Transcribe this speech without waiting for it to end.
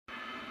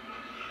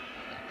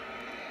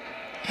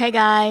Hey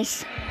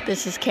guys,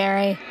 this is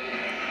Carrie.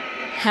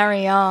 How are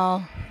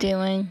y'all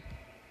doing?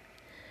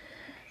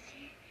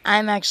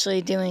 I'm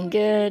actually doing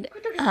good.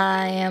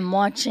 I am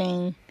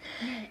watching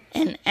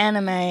an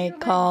anime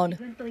called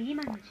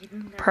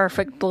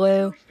Perfect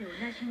Blue.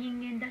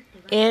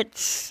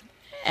 It's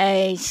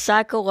a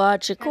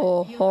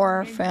psychological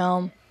horror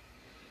film.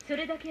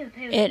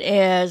 It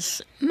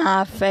is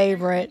my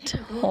favorite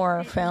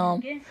horror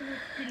film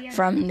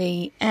from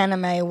the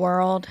anime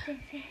world.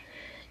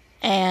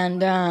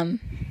 And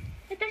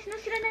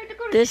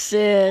this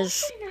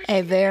is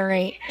a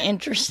very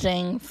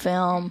interesting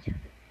film.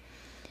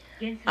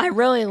 I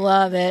really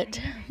love it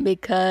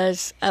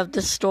because of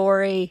the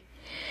story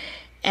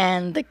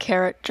and the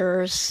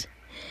characters.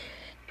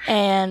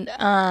 And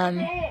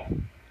I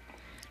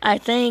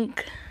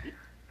think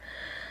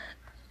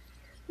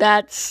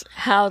that's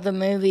how the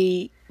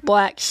movie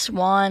Black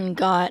Swan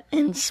got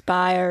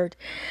inspired.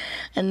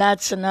 And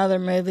that's another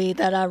movie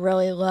that I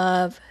really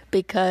love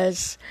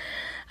because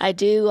I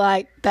do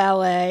like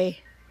ballet,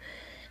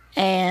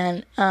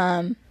 and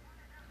I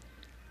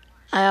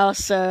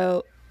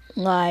also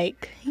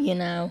like,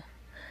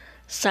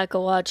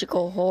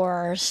 psychological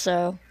horror,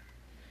 so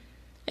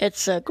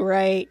it's a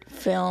great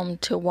film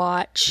to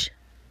watch.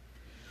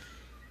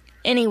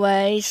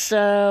 Anyway,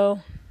 so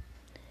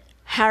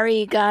how are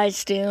you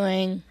guys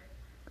doing?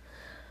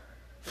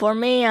 For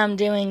me, I'm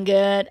doing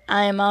good.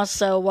 I am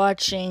also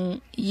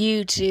watching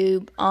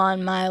YouTube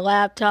on my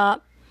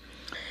laptop.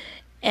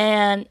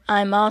 And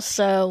I'm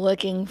also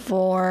looking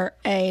for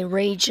a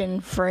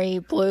region-free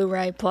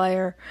Blu-ray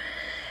player,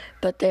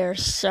 but they're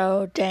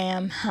so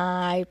damn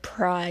high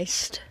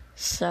priced,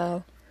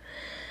 so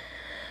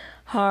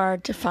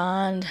hard to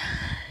find.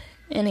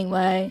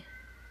 Anyway,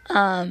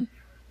 yeah,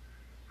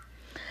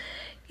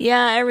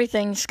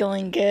 everything's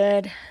going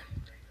good.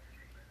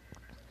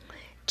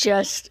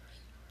 Just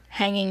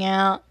hanging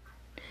out,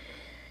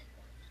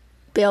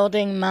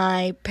 building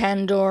my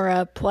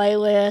Pandora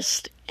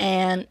playlist,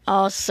 and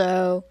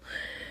also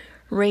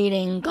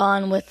reading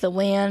Gone with the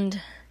Wind.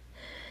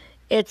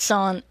 It's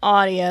on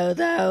audio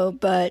though,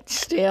 but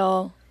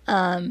still,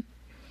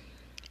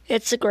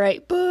 it's a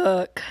great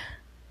book.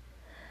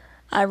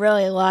 I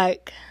really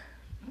like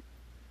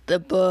the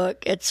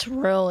book. It's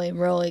really,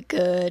 really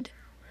good.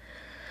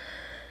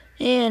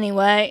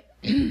 Anyway,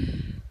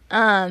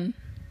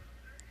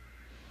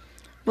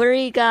 what are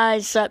you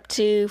guys up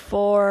to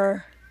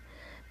for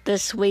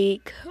this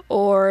week,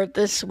 or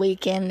this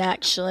weekend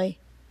actually?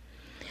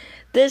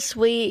 This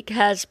week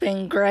has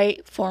been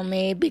great for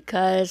me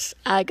because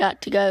I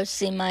got to go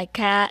see my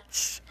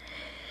cats,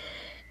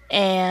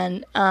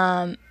 and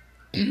I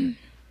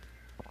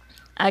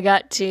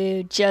got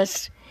to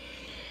just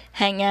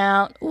hang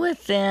out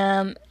with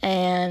them,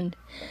 and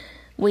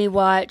we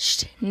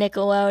watched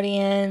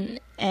Nickelodeon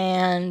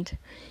and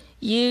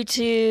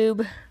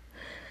YouTube.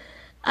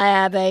 I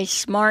have a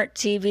smart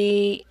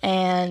TV,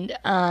 and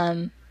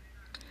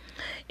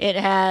it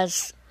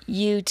has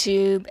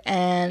YouTube,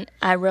 and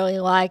I really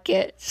like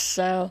it,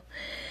 so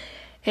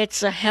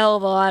it's a hell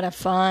of a lot of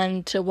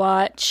fun to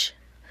watch,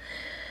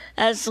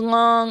 as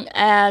long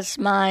as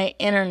my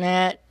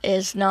internet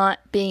is not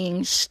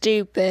being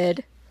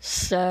stupid.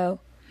 So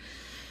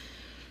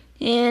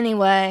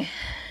anyway,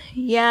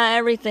 yeah,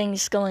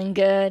 everything's going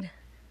good.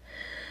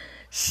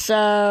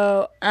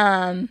 So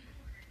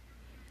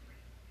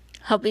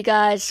hope you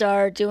guys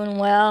are doing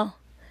well,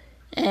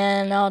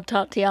 and I'll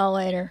talk to y'all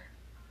later.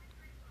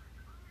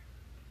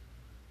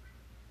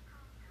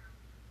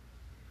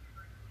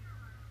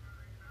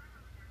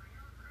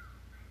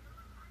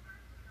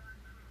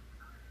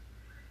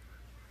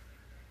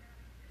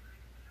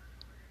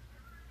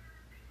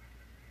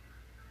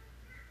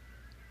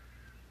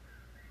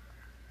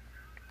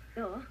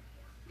どう？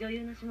女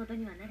優の仕事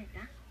には慣れた？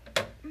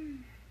う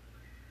ん。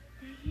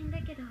大変だ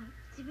けど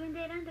自分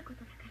で選んだこと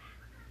だか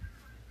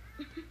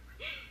ら。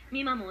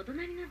ミマも大人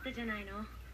になったじゃないの。